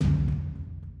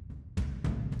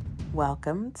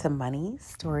Welcome to Money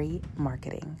Story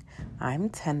Marketing. I'm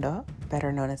Tendo,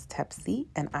 better known as Tepsi,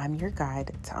 and I'm your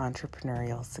guide to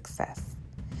entrepreneurial success.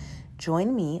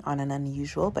 Join me on an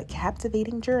unusual but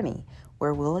captivating journey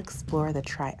where we'll explore the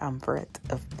triumvirate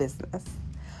of business.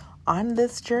 On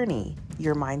this journey,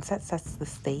 your mindset sets the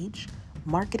stage,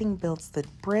 marketing builds the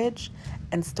bridge,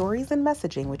 and stories and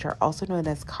messaging, which are also known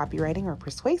as copywriting or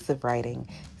persuasive writing,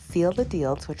 seal the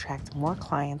deal to attract more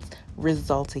clients,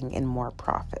 resulting in more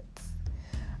profits.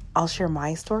 I'll share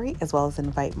my story as well as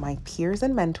invite my peers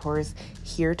and mentors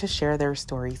here to share their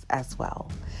stories as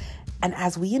well. And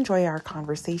as we enjoy our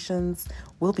conversations,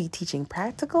 we'll be teaching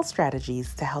practical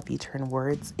strategies to help you turn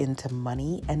words into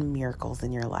money and miracles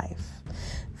in your life.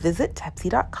 Visit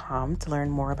Tepsi.com to learn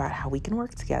more about how we can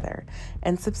work together.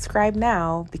 And subscribe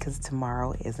now because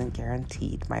tomorrow isn't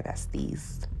guaranteed, my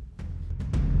besties.